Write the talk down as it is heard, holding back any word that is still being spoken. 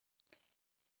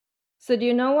So do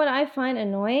you know what I find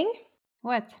annoying?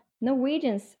 What?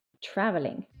 Norwegians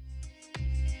traveling.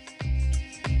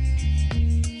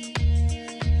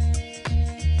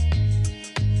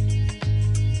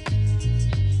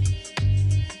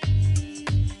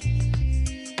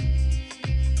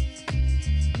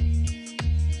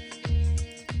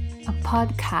 A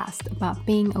podcast about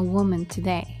being a woman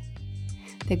today.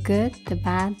 The good, the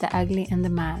bad, the ugly, and the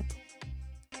mad.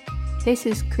 This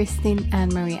is Christine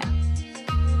and Maria.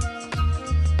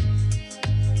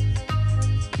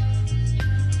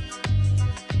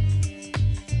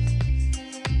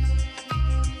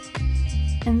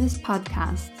 In this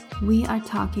podcast, we are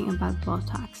talking about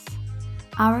Botox.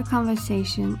 Our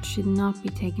conversation should not be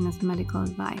taken as medical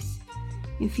advice.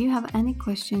 If you have any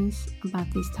questions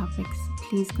about these topics,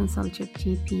 please consult your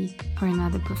GP or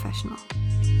another professional.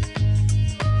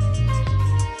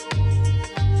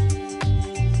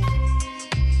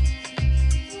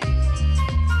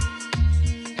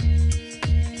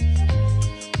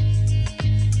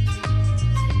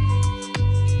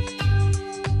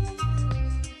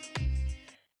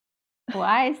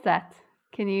 Why is that?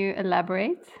 Can you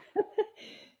elaborate?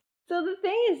 So the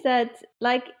thing is that,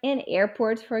 like in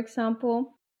airports, for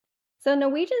example, so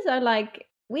Norwegians are like,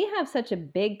 we have such a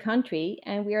big country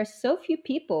and we are so few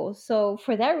people. So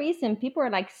for that reason, people are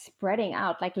like spreading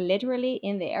out, like literally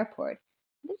in the airport.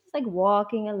 They're just like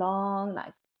walking along,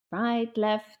 like right,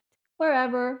 left,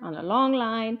 wherever on a long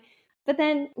line. But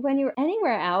then when you're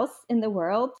anywhere else in the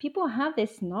world, people have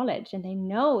this knowledge and they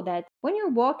know that when you're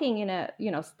walking in a,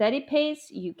 steady pace,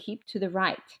 you keep to the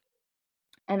right.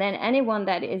 And then anyone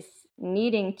that is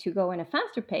needing to go in a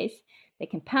faster pace, they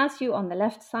can pass you on the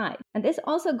left side. And this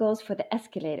also goes for the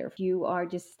escalator. If you are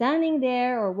just standing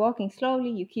there or walking slowly,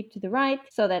 you keep to the right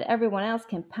so that everyone else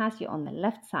can pass you on the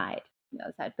left side. The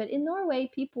other side. But in Norway,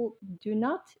 people do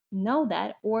not know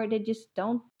that, or they just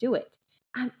don't do it.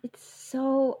 And it's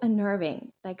so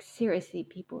unnerving. Like, seriously,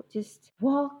 people just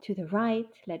walk to the right,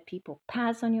 let people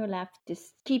pass on your left,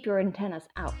 just keep your antennas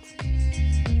out.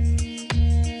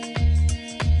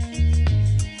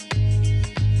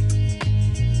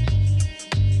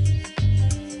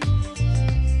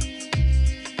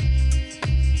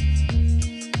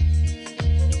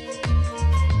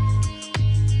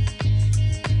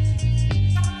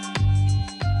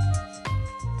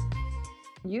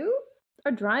 You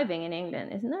are driving in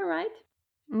England, isn't that right?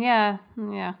 Yeah.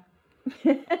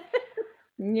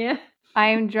 Yeah.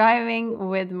 I'm driving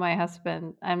with my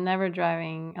husband. I'm never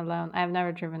driving alone. I've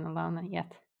never driven alone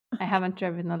yet. I haven't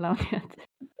driven alone yet.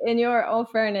 In your all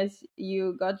fairness,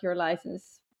 you got your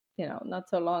license, not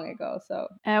so long ago. So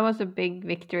It was a big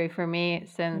victory for me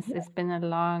since it's been a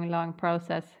long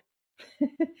process.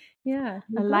 yeah,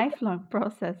 A lifelong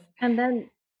process. And then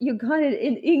you got it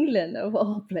in England of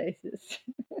all places.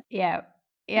 Yeah.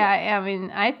 I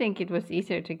mean, I think it was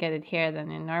easier to get it here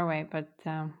than in Norway, but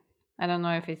I don't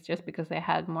know if it's just because I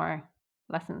had more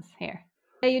lessons here.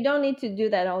 You don't need to do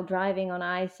that all driving on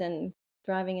ice and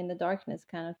driving in the darkness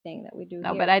kind of thing that we do No,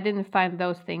 here. but I didn't find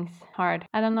those things hard.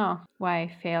 I don't know why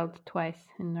I failed twice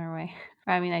in Norway.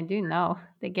 I mean, I do know.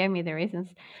 They gave me the reasons.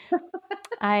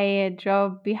 I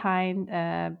drove behind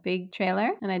a big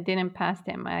trailer and I didn't pass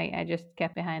him. I just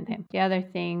kept behind him. The other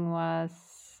thing was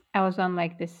I was on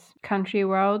like this country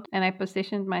road and I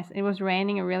positioned myself. It was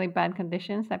raining in really bad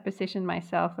conditions. I positioned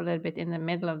myself a little bit in the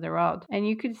middle of the road and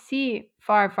you could see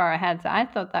far ahead. So I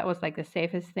thought that was like the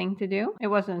safest thing to do. It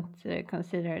wasn't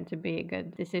considered to be a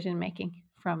good decision making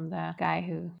from the guy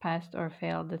who passed or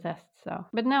failed the test. So,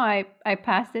 but no, I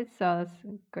passed it. So that's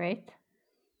great.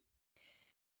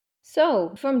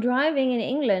 So, from driving in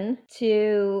England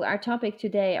to our topic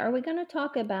today, are we going to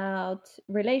talk about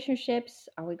relationships?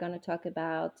 Are we going to talk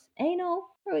about anal?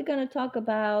 Are we going to talk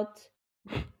about,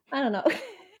 I don't know.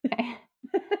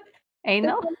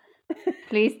 Anal?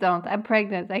 Please don't. I'm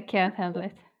pregnant. I can't handle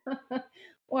it.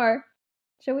 Or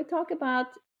shall we talk about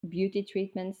beauty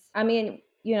treatments? I mean,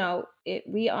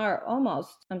 we are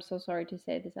almost, I'm so sorry to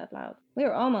say this out loud, we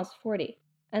are almost 40.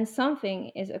 And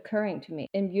something is occurring to me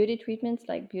in beauty treatments,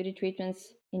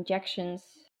 injections,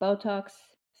 Botox,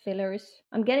 fillers.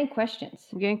 I'm getting questions.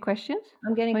 You're getting questions?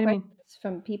 I'm getting What do you mean? questions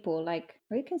from people like,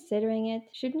 are you considering it?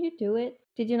 Shouldn't you do it?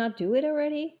 Did you not do it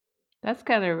already? That's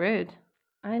kind of rude.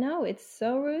 I know, it's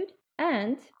so rude.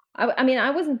 And I mean,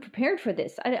 I wasn't prepared for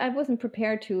this. I wasn't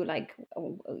prepared to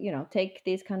take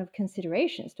these kind of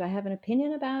considerations. Do I have an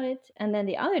opinion about it? And then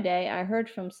the other day I heard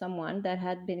from someone that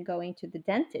had been going to the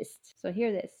dentist. So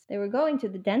hear this. They were going to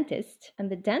the dentist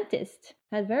and the dentist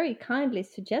had very kindly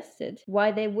suggested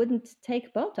why they wouldn't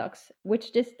take Botox,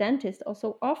 which this dentist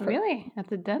also offered. Really? At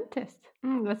the dentist?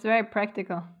 That's very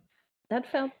practical. That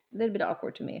felt a little bit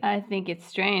awkward to me. I think it's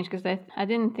strange because I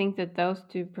didn't think that those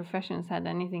two professions had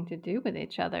anything to do with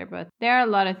each other, but there are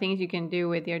a lot of things you can do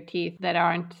with your teeth that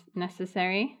aren't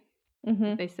necessary.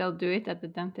 Hmm. They still do it at the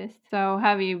dentist. So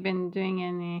have you been doing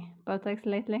any Botox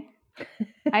lately?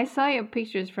 I saw your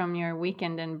pictures from your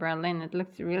weekend in Berlin. It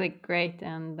looks really great,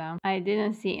 and I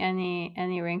didn't see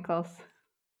any wrinkles.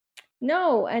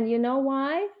 No, and you know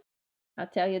why? I'll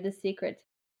tell you the secret.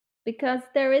 Because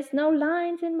there is no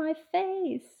lines in my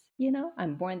face. You know,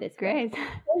 I'm born this way.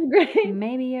 Great. Great.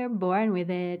 Maybe you're born with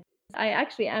it. I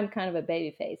actually am kind of a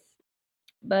baby face.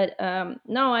 But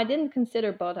no, I didn't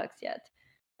consider Botox yet,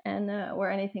 and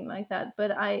or anything like that. But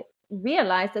I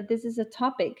realized that this is a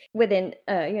topic within,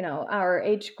 our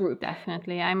age group.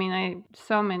 Definitely. I mean,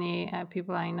 so many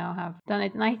people I know have done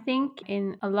it, and I think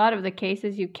in a lot of the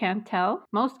cases you can't tell.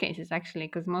 Most cases, actually,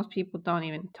 because most people don't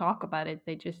even talk about it;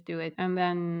 they just do it, and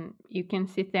then you can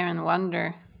sit there and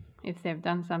wonder if they've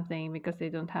done something because they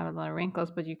don't have a lot of wrinkles,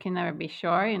 but you can never be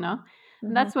sure, you know.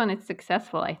 And that's when it's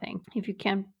successful, I think, if you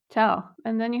can't tell.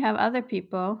 And then you have other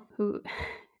people who,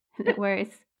 where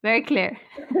it's very clear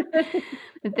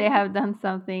that they have done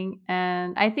something.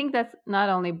 And I think that's not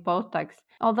only Botox.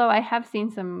 Although I have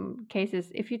seen some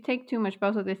cases, if you take too much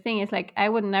Botox, the thing is like I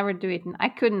would never do it. I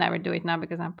could never do it now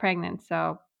because I'm pregnant.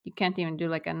 So you can't even do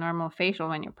like a normal facial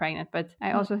when you're pregnant. But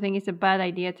I also think it's a bad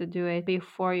idea to do it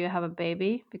before you have a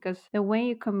baby, because the way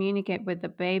you communicate with the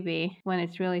baby when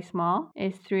it's really small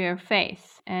is through your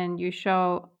face, and you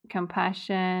show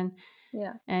compassion.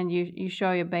 Yeah. And you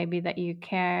show your baby that you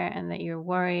care and that you're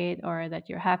worried or that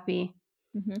you're happy.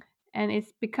 Mm-hmm. And it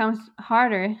becomes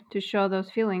harder to show those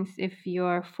feelings if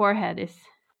your forehead is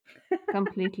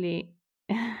completely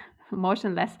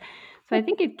motionless. So I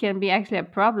think it can be actually a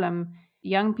problem.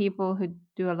 Young people who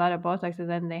do a lot of Botox and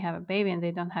then they have a baby and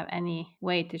they don't have any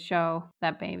way to show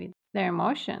that baby their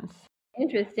emotions.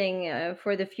 Interesting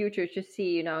for the future to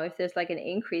see, if there's like an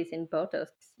increase in Botox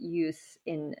use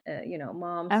in,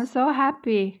 moms. I'm so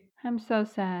happy. I'm so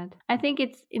sad. I think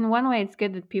it's in one way it's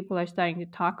good that people are starting to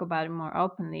talk about it more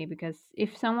openly, because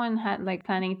if someone had like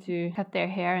planning to cut their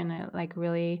hair in a like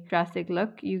really drastic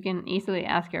look, you can easily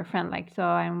ask your friend like, so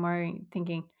I'm worrying,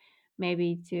 thinking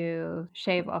maybe to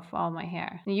shave off all my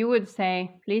hair. You would say,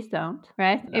 please don't,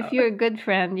 right? No. If you're a good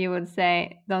friend, you would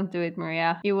say, don't do it,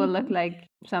 Maria. You will look like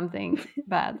something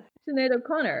bad. Sinead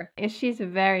O'Connor. She's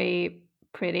very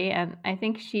pretty, and I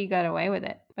think she got away with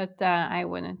it, but I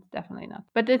wouldn't, definitely not.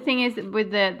 But the thing is with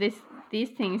these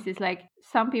things is like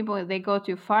some people, they go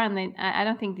too far, and I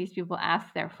don't think these people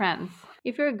ask their friends.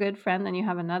 If you're a good friend and you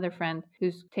have another friend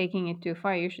who's taking it too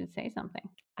far, you should say something.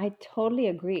 I totally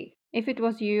agree. If it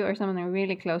was you or someone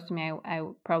really close to me, I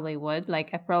probably would.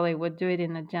 Like, I probably would do it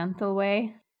in a gentle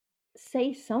way.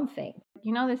 Say something.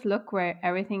 You know this look where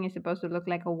everything is supposed to look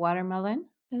like a watermelon?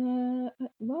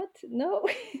 What? No.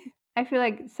 I feel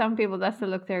like some people, that's the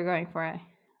look they're going for.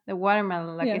 The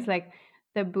watermelon look. Yeah. It's like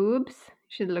the boobs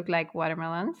should look like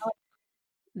watermelons.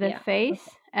 The Yeah. face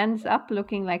ends up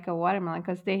looking like a watermelon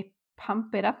because they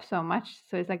pump it up so much.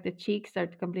 So it's like the cheeks are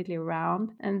completely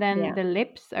round, and then Yeah. the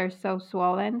lips are so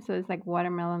swollen. So it's like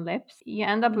watermelon lips. You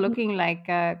end up looking like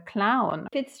a clown.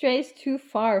 If it strays too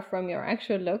far from your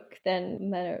actual look,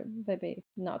 then maybe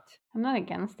not. I'm not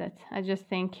against it. I just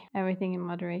think everything in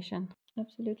moderation.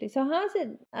 Absolutely. So how's it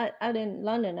out in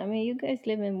London? I mean, you guys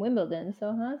live in Wimbledon,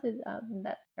 so how's it out in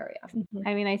that area?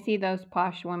 I mean, I see those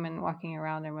posh women walking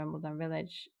around in Wimbledon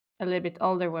Village, a little bit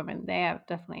older women. They have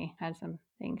definitely had some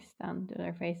things done to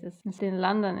their faces. It's in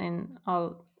London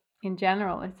in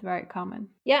general, it's very common.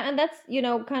 Yeah, and that's,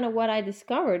 kind of what I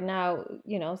discovered now,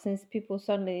 since people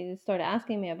suddenly started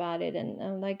asking me about it. And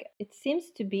I'm like, it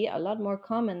seems to be a lot more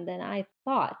common than I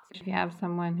thought. If you have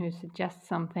someone who suggests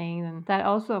something, then that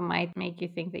also might make you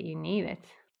think that you need it.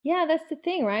 Yeah, that's the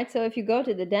thing, right? So if you go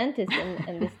to the dentist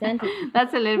and this dentist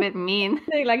That's a little bit mean.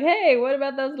 they're like, hey, what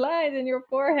about those lines in your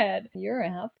forehead? You're a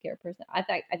healthcare person. I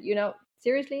thought,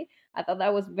 seriously, I thought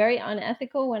that was very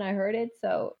unethical when I heard it.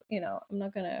 So, I'm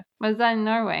not going to. Was that in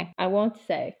Norway? I won't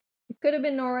say. It could have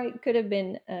been Norway. It could have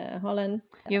been Holland.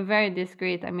 You're very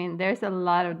discreet. I mean, there's a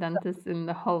lot of dentists in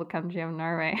the whole country of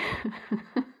Norway.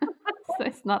 So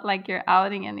it's not like you're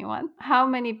outing anyone. How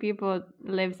many people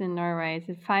lives in Norway? Is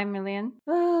it 5 million?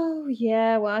 Oh,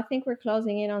 yeah. Well, I think we're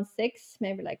closing in on 6,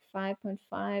 maybe like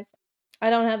 5.5. I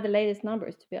don't have the latest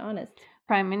numbers, to be honest.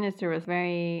 Prime Minister was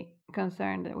very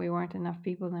concerned that we weren't enough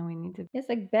people and we need to. It's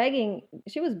like begging.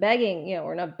 She was begging,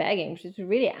 or not begging. She was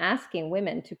really asking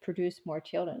women to produce more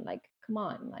children. Like, come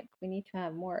on, like we need to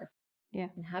have more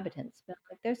inhabitants. But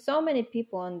like, there's so many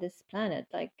people on this planet.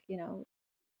 Like,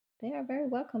 they are very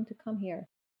welcome to come here.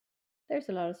 There's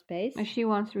a lot of space. And she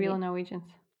wants real Yeah. Norwegians.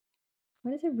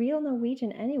 What is a real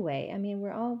Norwegian anyway? I mean,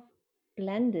 we're all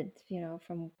blended,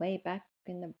 from way back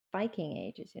in the Viking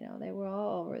ages. They were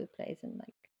all over the place, and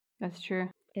like That's true.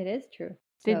 it is true.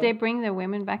 Did So they bring the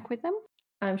women back with them?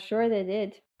 I'm sure they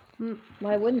did. Mm,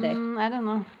 Why wouldn't they? I don't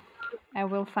know. I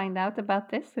will find out about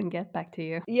this and get back to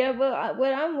you. Yeah, well,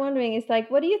 what I'm wondering is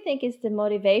like, what do you think is the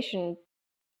motivation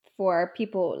for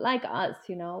people like us,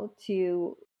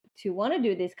 to want to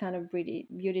do this kind of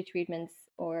beauty treatments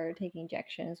or take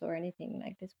injections or anything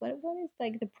like this? What is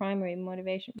like the primary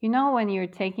motivation? You know, when you're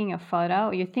taking a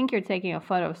photo, you think you're taking a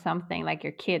photo of something, like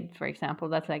your kid, for example.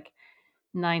 That's like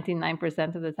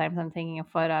 99% of the times I'm taking a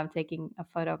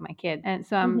photo of my kid. And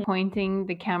so I'm pointing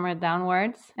the camera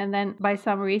downwards. And then by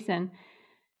some reason,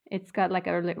 it's got like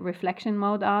a reflection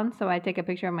mode on. So I take a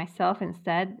picture of myself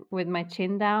instead with my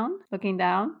chin down, looking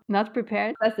down, not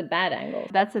prepared. That's a bad angle.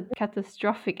 That's a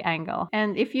catastrophic angle.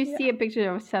 And if you see a picture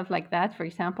of yourself like that, for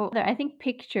example, I think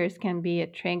pictures can be a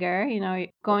trigger.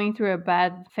 Going through a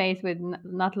bad phase with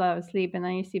not a lot of sleep, and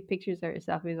then you see pictures of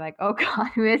yourself, you're like, oh God,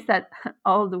 who is that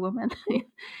old woman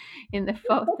in the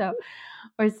photo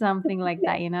or something like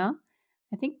that,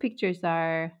 I think pictures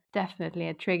are definitely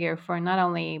a trigger for not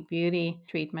only beauty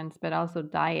treatments, but also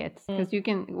diets. Because you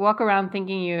can walk around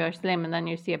thinking you are slim and then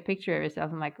you see a picture of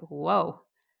yourself and like, whoa,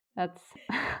 that's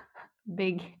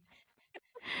big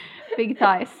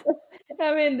thighs.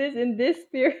 I mean, in this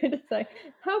spirit, it's like,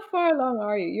 how far along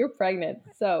are you? You're pregnant.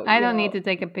 So I don't need to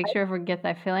take a picture for Get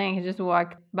That Feeling. I can just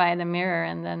walk by the mirror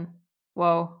and then,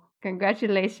 whoa,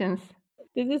 congratulations.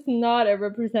 This is not a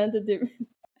representative.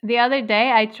 The other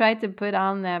day, I tried to put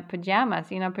on the pajamas,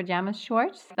 pajama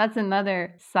shorts. That's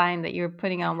another sign that you're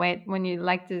putting on weight, when you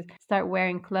like to start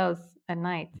wearing clothes at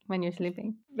night when you're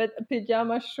sleeping. But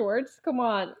pajama shorts? Come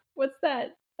on. What's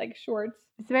that? Like shorts?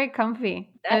 It's very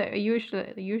comfy.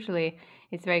 Usually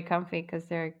it's very comfy because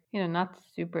they're, not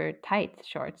super tight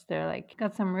shorts. They're like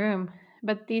got some room.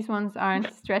 But these ones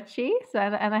aren't stretchy,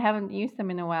 and I haven't used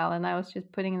them in a while, and I was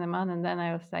just putting them on, and then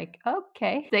I was like,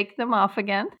 okay, take them off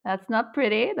again. That's not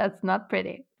pretty. That's not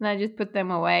pretty. And I just put them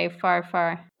away far,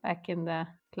 far back in the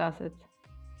closet.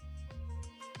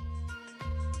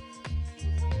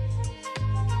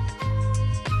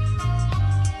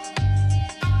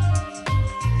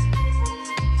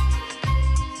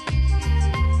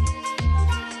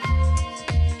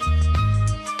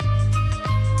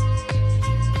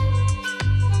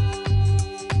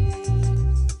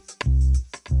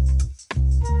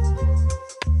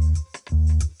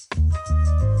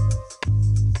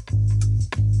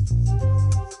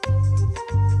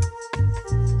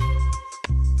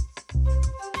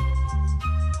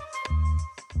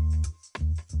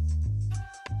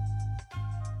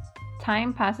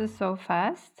 Time passes so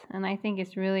fast, and I think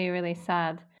it's really, really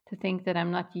sad to think that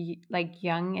I'm not like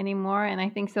young anymore. And I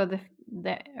think so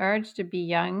the urge to be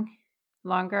young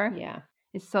longer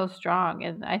is so strong,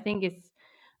 and I think it's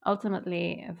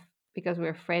ultimately because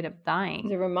we're afraid of dying.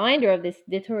 It's a reminder of this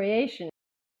deterioration.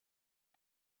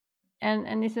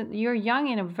 And you're young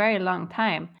in a very long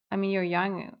time. I mean, you're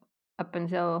young up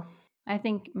until, I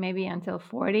think, maybe until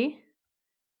 40.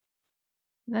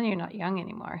 Then you're not young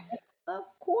anymore. Of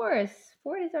course.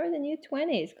 40s are the new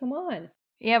 20s. Come on.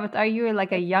 Yeah, but are you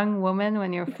like a young woman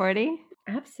when you're 40?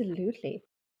 Absolutely.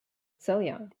 So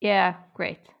young. Yeah,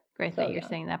 great so that you're young.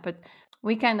 saying that. But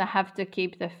we kind of have to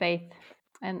keep the faith.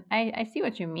 And I see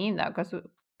what you mean, though, because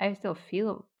I still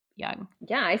feel young.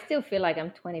 Yeah, I still feel like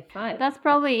I'm 25. That's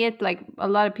probably it. Like, a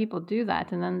lot of people do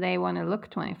that, and then they want to look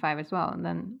 25 as well. And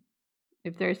then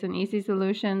if there's an easy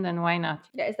solution, then why not?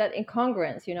 Yeah, it's that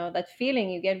incongruence, that feeling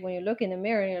you get when you look in the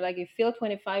mirror and you're like, you feel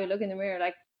 25, you look in the mirror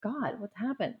like, God, what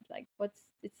happened? Like,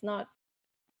 it's not,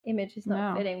 image is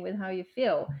not fitting with how you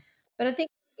feel. But I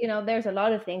think, there's a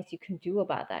lot of things you can do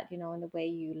about that, in the way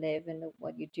you live and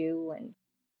what you do,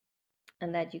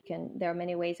 and that there are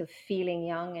many ways of feeling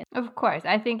young. And of course,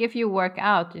 I think if you work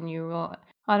out, then you will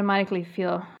automatically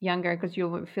feel younger because you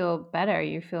will feel better,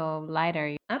 you feel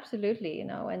lighter. Absolutely,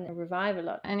 and revive a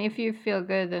lot. And if you feel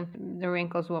good, then the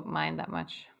wrinkles won't mind that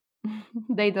much.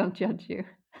 They don't judge you.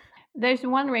 There's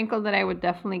one wrinkle that I would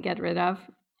definitely get rid of.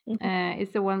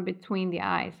 It's the one between the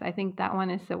eyes. I think that one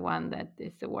is the one that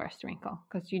is the worst wrinkle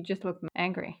because you just look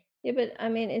angry. Yeah, but I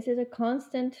mean, is it a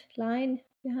constant line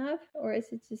you have, or is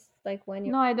it just like when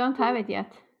you? No, I don't have it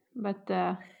yet, but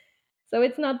so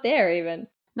it's not there even.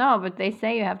 No, but they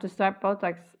say you have to start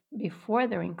Botox before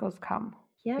the wrinkles come.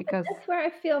 Yeah, because that's where I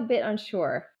feel a bit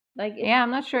unsure. Like, yeah,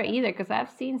 I'm not sure either because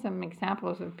I've seen some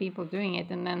examples of people doing it,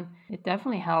 and then it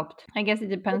definitely helped. I guess it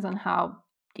depends on how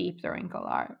deep the wrinkle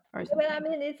are or But I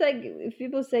something. mean, it's like if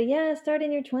people say, yeah, start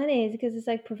in your 20s because it's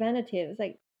like preventative. It's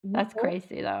like, no, That's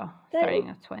crazy though, that is, starting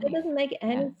at that 20. doesn't make Yeah.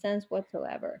 any sense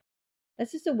whatsoever.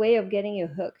 That's just a way of getting you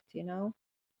hooked, you know?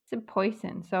 It's a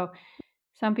poison. So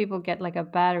some people get like a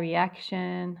bad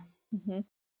reaction, Hmm.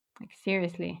 like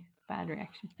seriously bad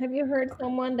reaction. Have you heard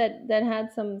someone that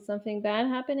had something bad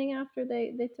happening after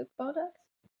they took Botox?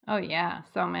 Oh yeah,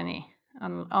 so many.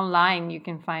 Online you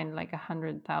can find like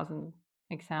 100,000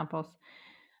 examples.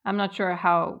 I'm not sure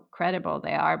how credible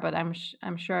they are, but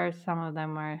I'm sure some of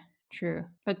them are true.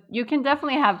 But you can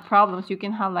definitely have problems. You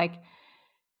can have like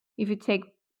if you take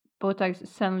Botox,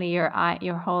 suddenly your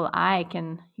whole eye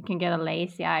you can get a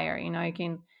lazy eye, or you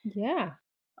can Yeah.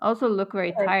 also look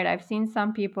very Or- tired. I've seen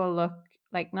some people look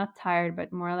like not tired,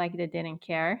 but more like they didn't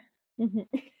care. Mhm.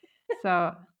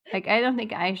 So, like, I don't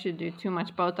think I should do too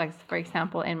much Botox, for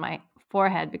example, in my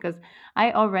forehead because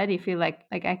I already feel like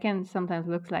I can sometimes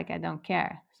look like I don't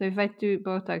care. So if I do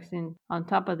Botox in on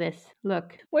top of this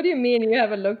look, What do you mean you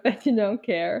have a look that you don't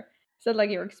care? Is that like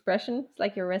your expression? It's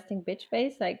like your resting bitch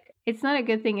face? Like, it's not a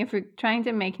good thing. If you're trying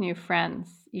to make new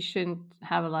friends, you shouldn't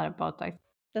have a lot of Botox.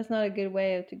 that's not a good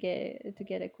way of to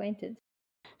get acquainted.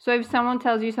 So if someone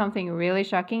tells you something really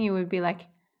shocking, you would be like,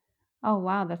 "Oh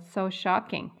wow, that's so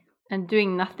shocking," and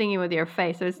doing nothing with your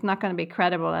face, so it's not going to be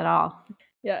credible at all.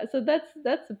 Yeah, so that's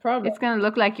the problem. It's going to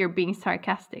look like you're being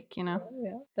sarcastic,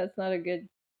 Yeah, that's not a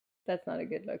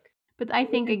good look. But I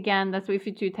think again, that's if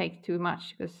you do take too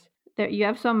much because you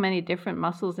have so many different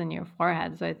muscles in your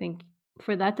forehead. So I think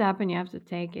for that to happen, you have to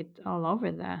take it all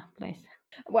over the place.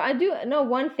 Well, I do know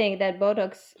one thing that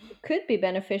Botox could be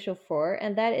beneficial for,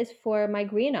 and that is for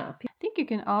migraine. I think you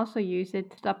can also use it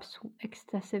to stop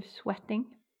excessive sweating.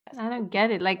 I don't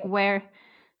get it. Like where?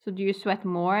 So do you sweat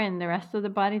more in the rest of the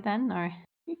body then, or?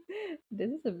 This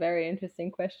is a very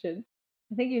interesting question.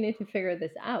 I think you need to figure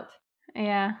this out.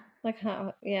 Yeah. Like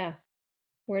how, yeah,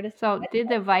 where does So did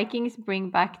the Vikings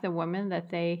bring back the women that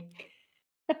they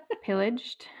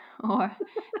pillaged, or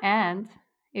and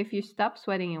if you stop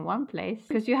sweating in one place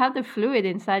because you have the fluid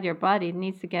inside your body, it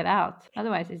needs to get out,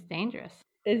 otherwise it's dangerous.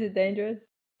 is it dangerous?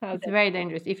 How It's very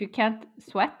dangerous. If you can't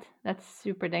sweat, that's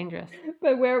super dangerous.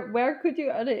 But where could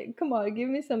you come on, give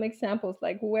me some examples.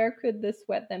 Like where could the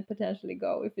sweat then potentially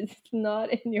go if it's not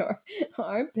in your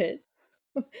armpit?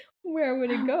 Where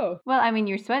would it go? Well, I mean,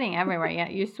 you're sweating everywhere. Yeah,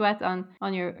 you sweat on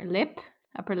your lip,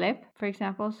 upper lip, for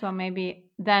example. So maybe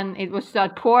then it will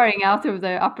start pouring out of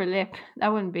the upper lip.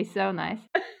 That wouldn't be so nice.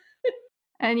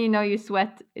 And you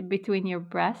sweat between your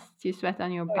breasts, you sweat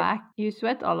on your back, you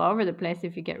sweat all over the place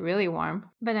if you get really warm.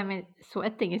 But I mean,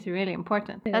 sweating is really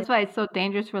important. That's why it's so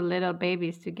dangerous for little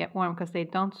babies to get warm because they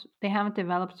haven't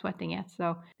developed sweating yet.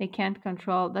 So they can't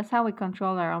control, that's how we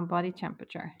control our own body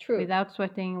temperature. True. Without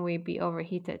sweating, we'd be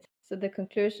overheated. So the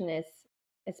conclusion is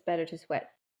it's better to sweat.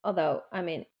 Although, I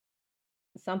mean,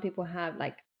 some people have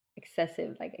like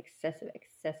excessive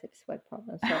sweat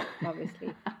problems. So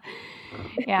obviously,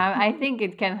 Yeah, I think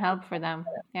it can help for them.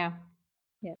 Yeah.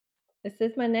 yeah. Is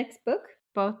this my next book?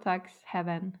 Botox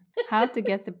Heaven. How to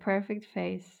get the perfect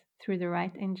face through the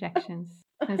right injections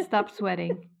and stop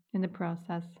sweating in the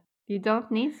process. You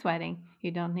don't need sweating.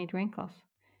 You don't need wrinkles.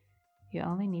 You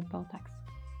only need Botox.